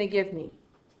one are you going to give me?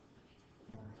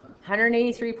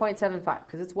 183.75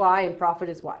 because it's y and profit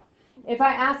is y. If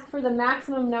I ask for the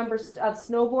maximum number of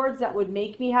snowboards that would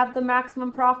make me have the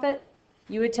maximum profit,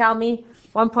 you would tell me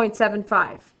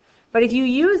 1.75. But if you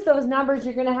use those numbers,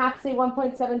 you're going to have to say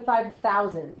 1.75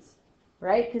 thousands,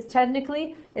 right? Because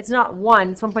technically it's not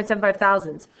 1, it's 1.75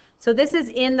 thousands. So this is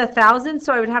in the thousands,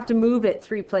 so I would have to move it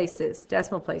 3 places,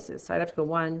 decimal places. So I'd have to go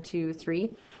 1, 2, 3.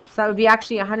 So that would be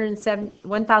actually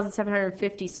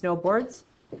 1,750 snowboards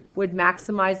would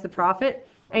maximize the profit.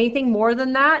 Anything more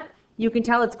than that, you can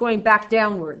tell it's going back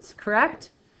downwards,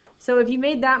 correct? So if you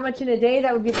made that much in a day,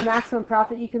 that would be the maximum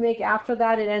profit you can make. After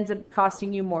that, it ends up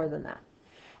costing you more than that.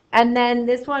 And then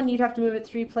this one, you'd have to move it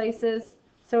 3 places.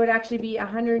 So it would actually be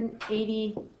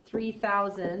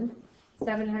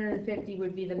 183,750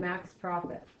 would be the max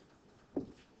profit.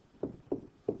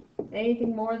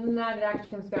 Anything more than that, it actually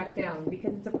comes back down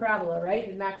because it's a parabola, right?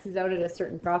 It maxes out at a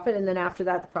certain profit, and then after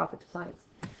that, the profit declines.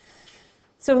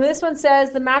 So this one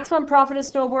says the maximum profit of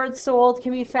snowboards sold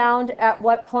can be found at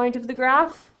what point of the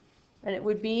graph? And it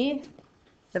would be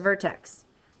the vertex.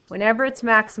 Whenever it's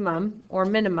maximum or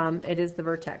minimum, it is the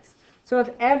vertex. So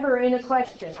if ever in a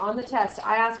question on the test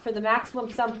I ask for the maximum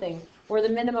something or the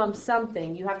minimum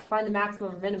something, you have to find the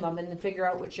maximum or minimum and then figure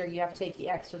out which you have to take the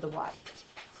x or the y.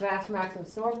 So I ask for maximum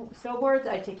snowboards,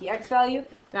 I take the x value.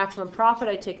 Maximum profit,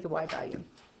 I take the y value.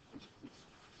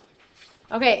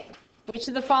 Okay, which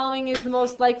of the following is the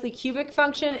most likely cubic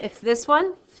function? It's this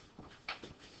one.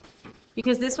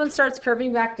 Because this one starts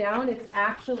curving back down, it's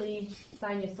actually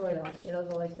sinusoidal. It'll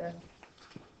go like this,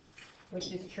 which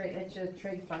is it's a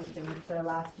trig function. It's our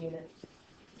last unit.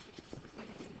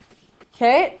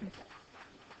 Okay.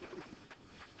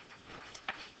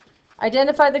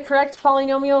 Identify the correct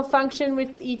polynomial function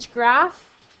with each graph.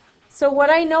 So what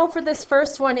I know for this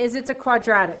first one is it's a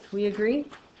quadratic. We agree?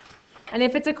 And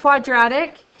if it's a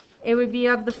quadratic, it would be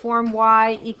of the form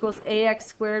y equals ax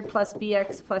squared plus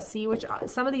bx plus c, which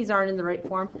some of these aren't in the right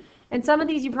form. And some of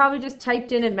these you probably just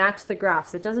typed in and matched the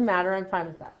graphs. It doesn't matter. I'm fine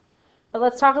with that. But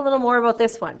let's talk a little more about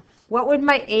this one. What would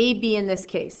my a be in this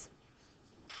case?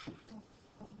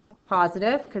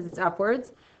 Positive, because it's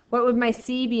upwards. What would my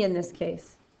c be in this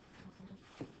case?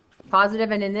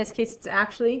 Positive, and in this case it's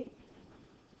actually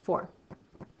 4.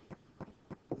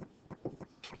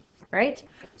 Right?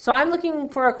 So I'm looking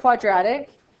for a quadratic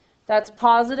that's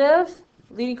positive,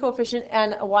 leading coefficient,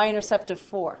 and a y-intercept of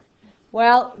 4.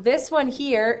 Well, this one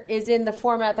here is in the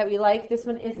format that we like. This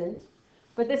one isn't.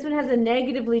 But this one has a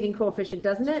negative leading coefficient,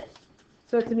 doesn't it?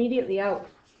 So it's immediately out.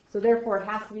 So therefore it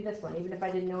has to be this one, even if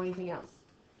I didn't know anything else.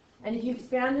 And if you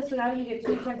expand this one out, you get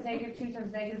 2 times negative 2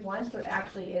 times negative 1, so it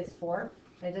actually is 4.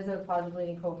 And it doesn't have a positive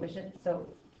leading coefficient, so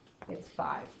it's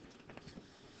 5.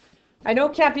 I know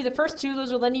it can't be the first two.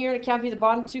 Those are linear. It can't be the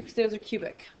bottom two because those are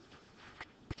cubic.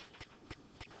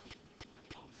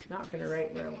 Not going to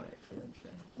write where I want it to.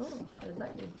 Oh, what does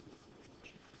that do?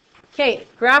 Okay,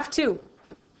 graph 2.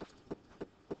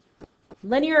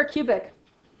 Linear or cubic?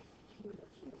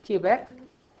 Cubic.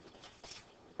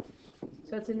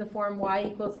 So it's in the form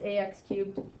y equals ax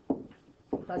cubed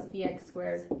plus bx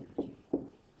squared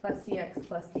plus cx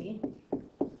plus d.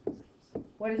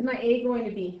 What is my a going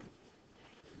to be?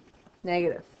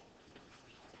 Negative.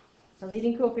 The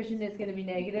leading coefficient is going to be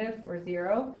negative or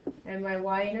 0, and my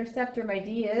y-intercept or my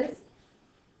d is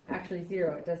actually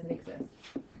 0. It doesn't exist.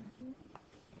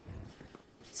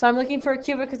 So I'm looking for a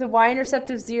cubic with a y-intercept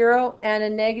of 0 and a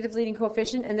negative leading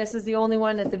coefficient, and this is the only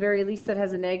one at the very least that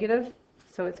has a negative,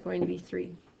 so it's going to be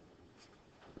 3.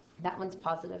 That one's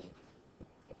positive.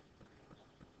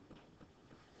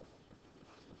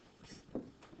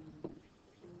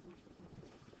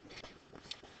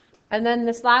 And then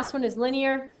this last one is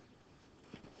linear,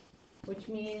 which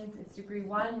means it's degree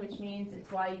 1, which means it's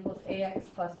y equals ax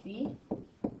plus b.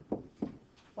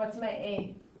 What's my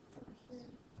a?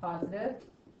 Positive.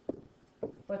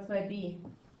 What's my b?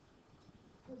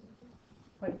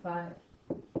 0.5.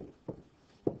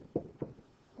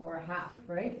 Or a half,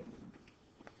 right?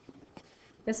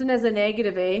 This one has a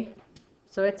negative a,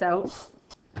 so it's out.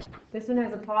 This one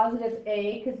has a positive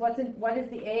a, because what is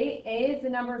the a? A is the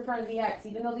number in front of the x,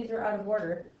 even though these are out of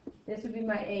order. This would be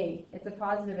my a. It's a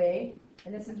positive a,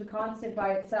 and this is the constant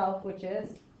by itself, which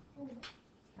is,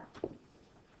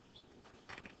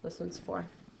 this one's 4.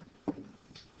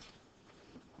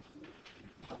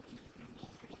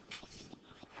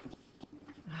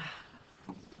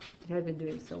 I've been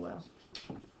doing so well.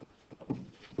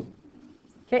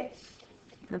 Okay,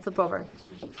 let's flip over.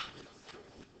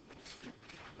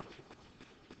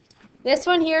 This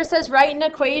one here says write an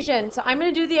equation. So I'm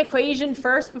going to do the equation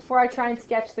first before I try and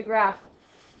sketch the graph.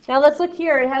 Now let's look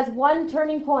here. It has one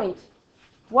turning point.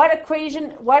 What of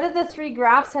the 3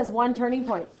 graphs has one turning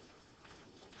point?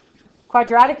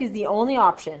 Quadratic is the only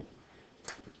option.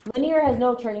 Linear has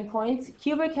no turning points.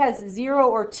 Cubic has 0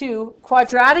 or 2.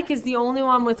 Quadratic is the only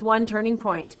one with one turning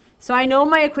point. So I know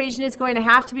my equation is going to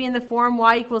have to be in the form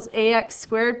y equals ax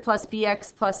squared plus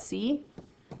bx plus c.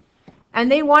 And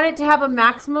they want it to have a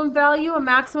maximum value. A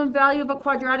maximum value of a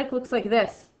quadratic looks like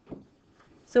this.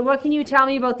 So what can you tell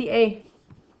me about the a? It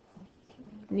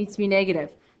needs to be negative.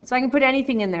 So I can put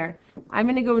anything in there. I'm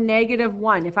going to go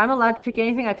 -1. If I'm allowed to pick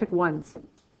anything, I pick 1s.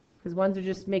 Because 1s will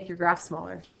just make your graph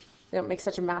smaller. They don't make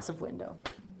such a massive window.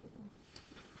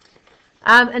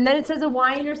 And then it says a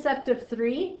y-intercept of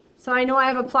 3. So I know I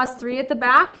have a plus 3 at the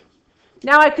back.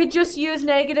 Now I could just use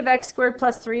negative x squared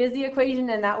plus 3 as the equation,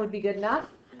 and that would be good enough.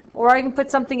 Or I can put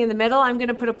something in the middle. I'm going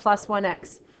to put a plus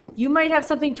 1x. You might have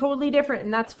something totally different,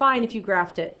 and that's fine if you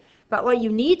graphed it. But what you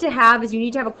need to have is you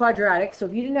need to have a quadratic. So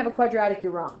if you didn't have a quadratic,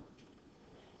 you're wrong.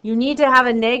 You need to have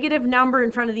a negative number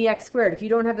in front of the x squared. If you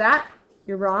don't have that,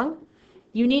 you're wrong.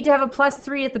 You need to have a plus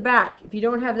 3 at the back. If you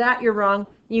don't have that, you're wrong.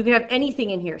 You can have anything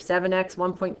in here, 7x,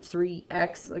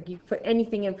 1.3x. Like you can put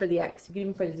anything in for the x. You can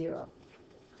even put a 0.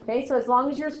 Okay, so as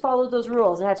long as yours follow those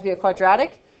rules, it has to be a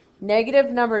quadratic,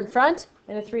 negative number in front,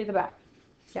 and a 3 at the back.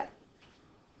 Yeah.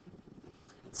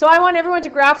 So I want everyone to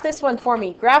graph this one for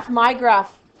me. Graph my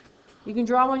graph. You can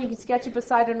draw one, you can sketch it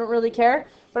beside, I don't really care.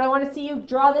 But I want to see you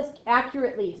draw this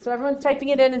accurately. So everyone's typing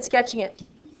it in and sketching it.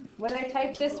 When I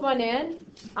type this one in,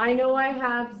 I know I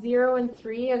have 0 and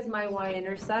 3 as my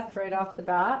y-intercept right off the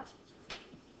bat.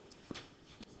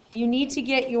 You need to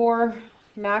get your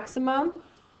maximum.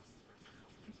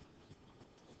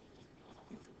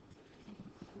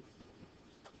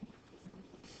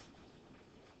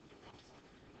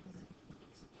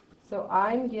 So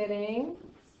I'm getting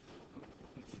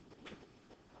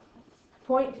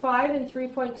 0.5 and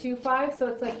 3.25, so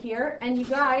it's like here. And you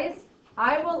guys,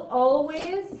 I will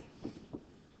always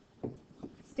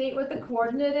state what the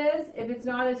coordinate is if it's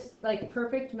not a like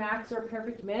perfect max or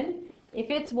perfect min. If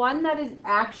it's one that is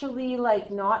actually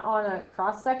like not on a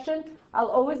cross section, I'll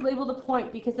always label the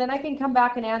point because then I can come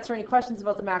back and answer any questions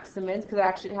about the max and mins because I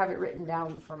actually have it written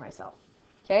down for myself.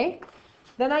 Okay?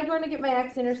 Then I'm going to get my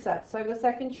x-intercept. So I go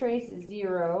second trace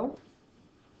 0,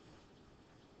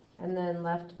 and then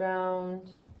left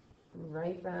bound,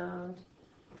 right bound.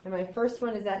 And my first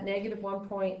one is at negative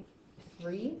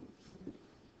 1.3.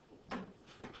 And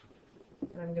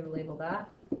I'm going to label that.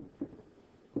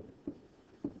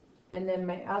 And then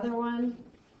my other one,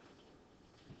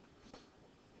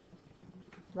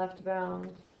 left bound,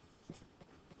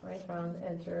 right bound,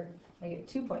 enter. I get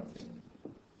 2.3.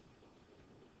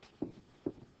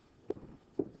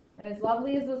 And as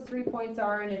lovely as those 3 points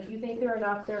are, and if you think they're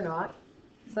enough, they're not.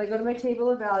 So I go to my table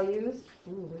of values,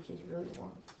 which is really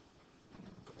long.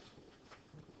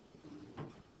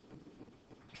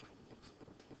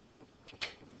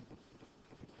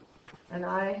 And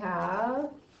I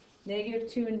have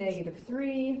 -2 and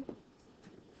 -3,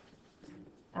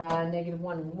 -1 and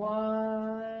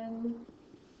 1,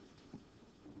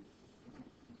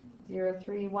 0,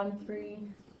 3, 1, 3,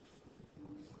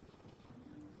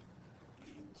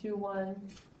 2, 1,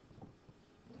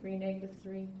 3,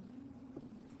 -3.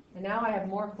 And now I have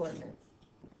more coordinates.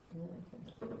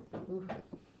 Oof.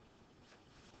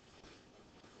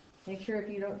 Make sure if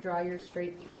you don't draw your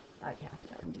straight, I have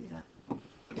to undo that.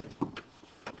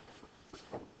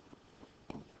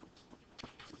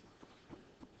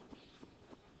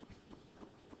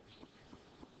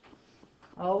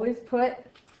 Always put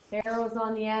arrows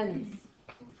on the ends.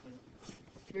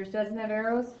 If yours doesn't have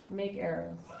arrows, make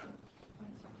arrows.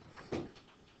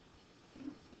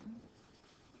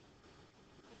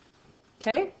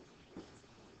 Okay?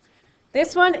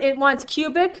 This one, it wants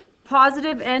cubic,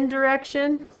 positive n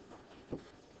direction,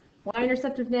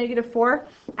 y-intercept of -4.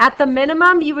 At the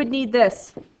minimum, you would need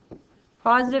this.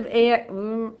 Positive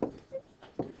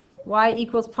y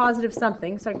equals positive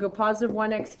something. So I go positive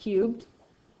 1x cubed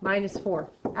minus 4.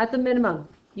 At the minimum,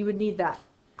 you would need that.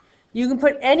 You can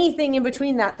put anything in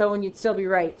between that, though, and you'd still be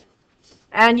right.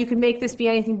 And you can make this be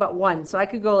anything but 1. So I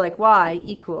could go like y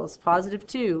equals positive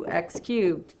 2x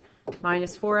cubed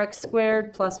minus 4x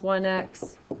squared plus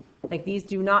 1x. Like these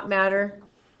do not matter.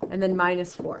 And then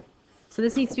minus 4. So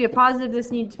this needs to be a positive, this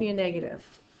needs to be a negative.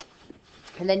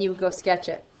 And then you would go sketch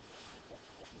it.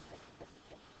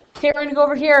 Okay, we're going to go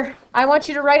over here. I want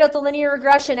you to write out the linear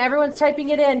regression. Everyone's typing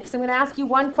it in because I'm going to ask you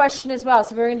one question as well.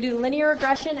 So we're going to do the linear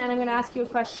regression and I'm going to ask you a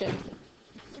question.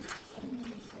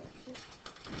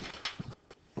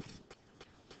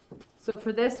 So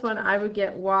for this one, I would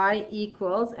get y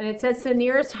equals, and it says the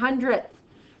nearest hundredth.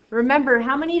 Remember,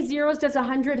 how many zeros does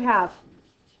 100 have?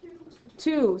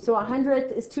 2. So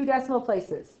 100th is 2 decimal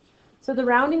places. So the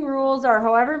rounding rules are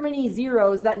however many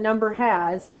zeros that number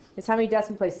has is how many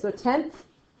decimal places. So 10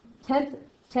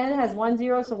 has 1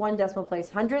 0, so 1 decimal place.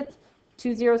 100th,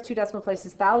 2 zeros, 2 decimal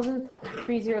places. 1000th,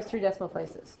 3 zeros, 3 decimal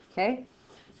places. Okay?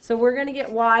 So we're going to get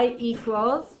y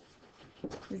equals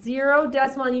 0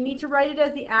 decimal, and you need to write it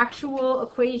as the actual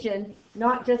equation,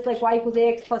 not just like y equals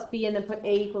ax plus b and then put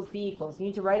a equals b equals. You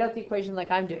need to write out the equation like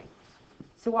I'm doing.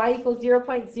 So y equals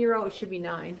 0.0, it should be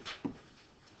 9.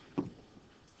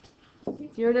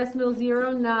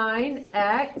 0.09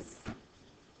 x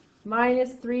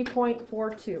minus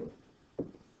 3.42.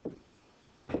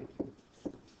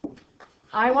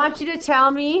 I want you to tell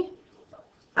me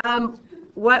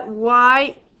what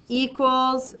y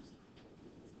equals,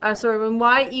 when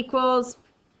y equals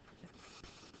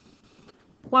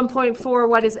 1.4,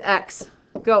 what is x?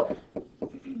 Go.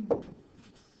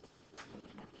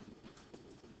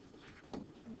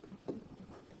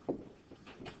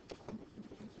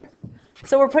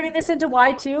 So we're putting this into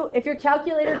y2. If your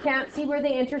calculator can't see where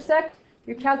they intersect,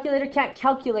 your calculator can't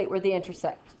calculate where they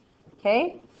intersect.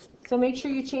 Okay? So make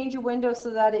sure you change your window so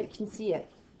that it can see it.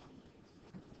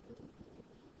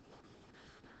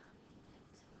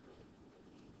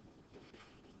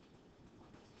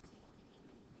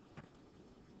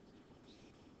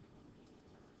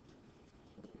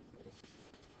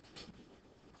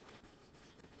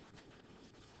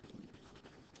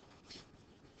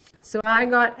 So I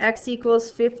got x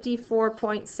equals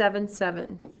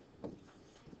 54.77.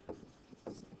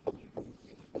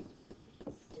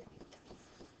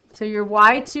 So your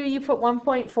y2, you put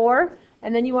 1.4,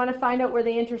 and then you want to find out where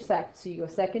they intersect. So you go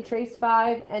second trace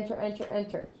 5, enter, enter,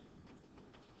 enter.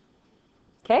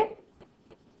 Okay?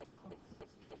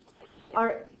 All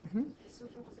right.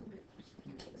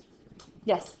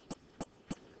 Yes.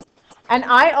 And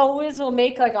I always will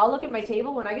make, like, I'll look at my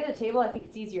table. When I get a table, I think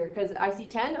it's easier because I see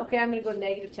 10, okay, I'm going to go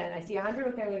negative 10. I see 100,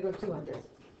 okay, I'm going to go 200.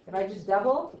 If I just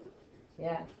double,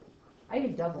 yeah, I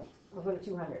even double. I'll go to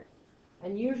 200.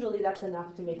 And usually that's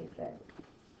enough to make it fit.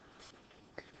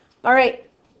 All right.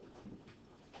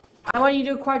 I want you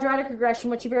to do a quadratic regression.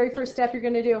 What's your very first step you're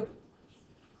going to do?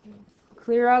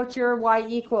 Clear out your y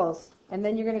equals. And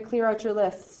then you're going to clear out your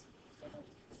lists.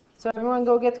 So everyone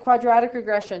go get the quadratic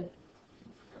regression.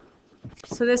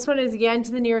 So this one is again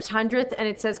to the nearest hundredth, and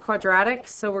it says quadratic.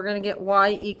 So we're going to get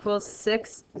y equals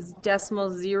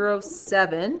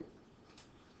 6.07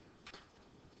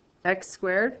 x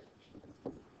squared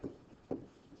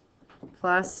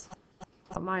plus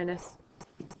or minus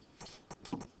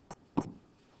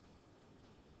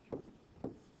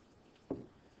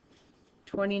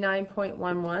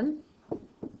 29.11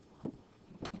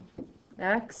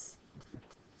 x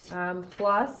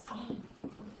plus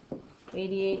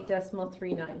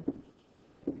 88.39.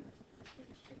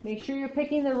 Make sure you're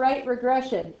picking the right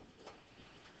regression.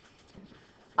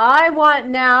 I want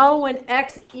now when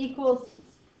x equals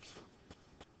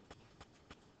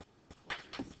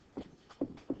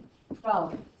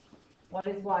 12. What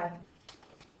is y?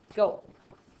 Go.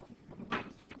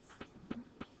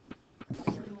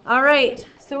 All right.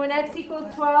 So when x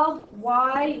equals 12,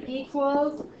 y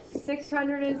equals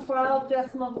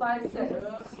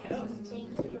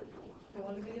 612.56.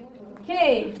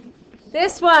 Okay.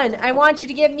 This one, I want you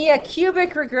to give me a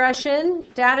cubic regression,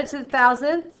 data to the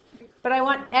thousandth, but I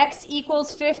want x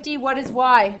equals 50. What is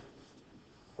y?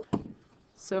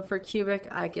 So for cubic,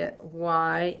 I get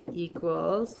y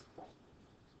equals,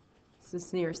 this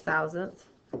is nearest thousandth,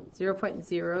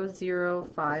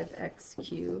 0.005x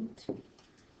cubed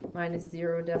minus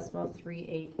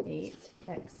 0.388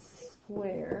 x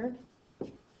squared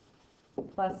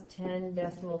plus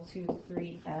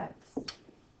 10.23x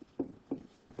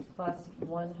plus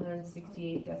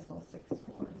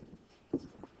 168.64.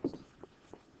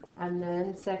 And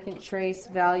then second trace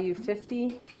value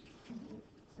 50.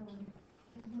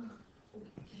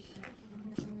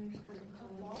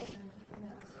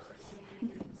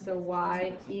 So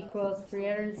y equals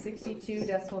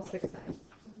 362.69.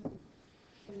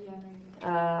 0.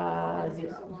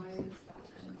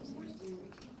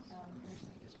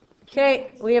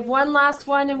 Okay, we have one last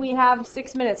one and we have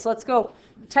 6 minutes. Let's go.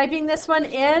 Typing this one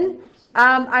in,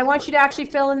 I want you to actually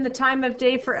fill in the time of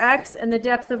day for x and the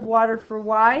depth of water for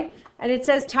y. And it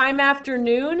says time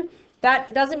afternoon.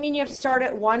 That doesn't mean you have to start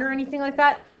at 1 or anything like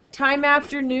that. Time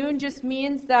afternoon just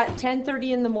means that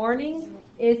 10:30 in the morning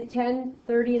is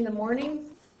 10:30 in the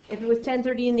morning. If it was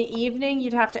 10:30 in the evening,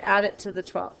 you'd have to add it to the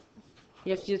 12.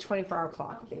 You have to do a 24-hour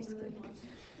clock, basically.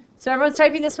 So everyone's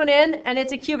typing this one in, and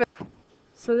it's a cubic.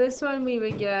 So this one we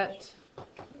would get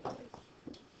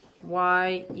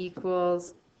y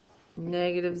equals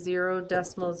negative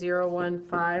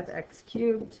 0.015 x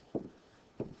cubed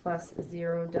plus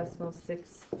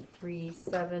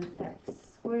 0.637 x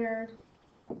squared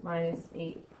minus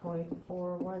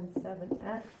 8.417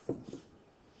 x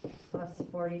plus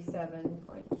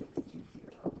 47.620.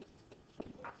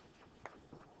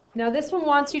 Now this one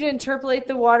wants you to interpolate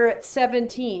the water at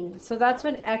 17. So that's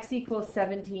when x equals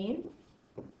 17.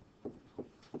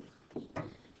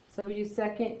 So we do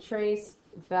second trace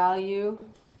value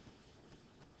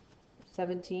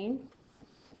 17.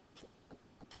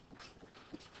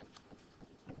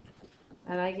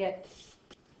 And I get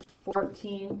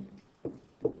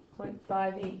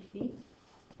 14.58 feet.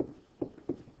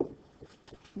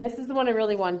 This is the one I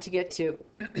really wanted to get to.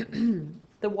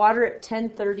 The water at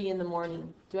 10:30 in the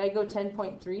morning. Do I go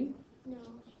 10.3? No.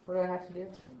 What do I have to do?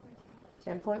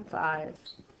 10.5.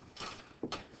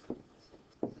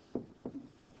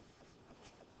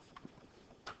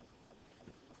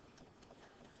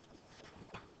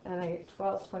 And I get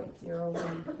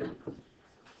 12.01.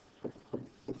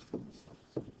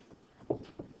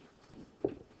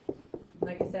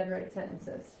 Like I said, write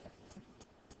sentences.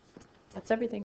 That's everything.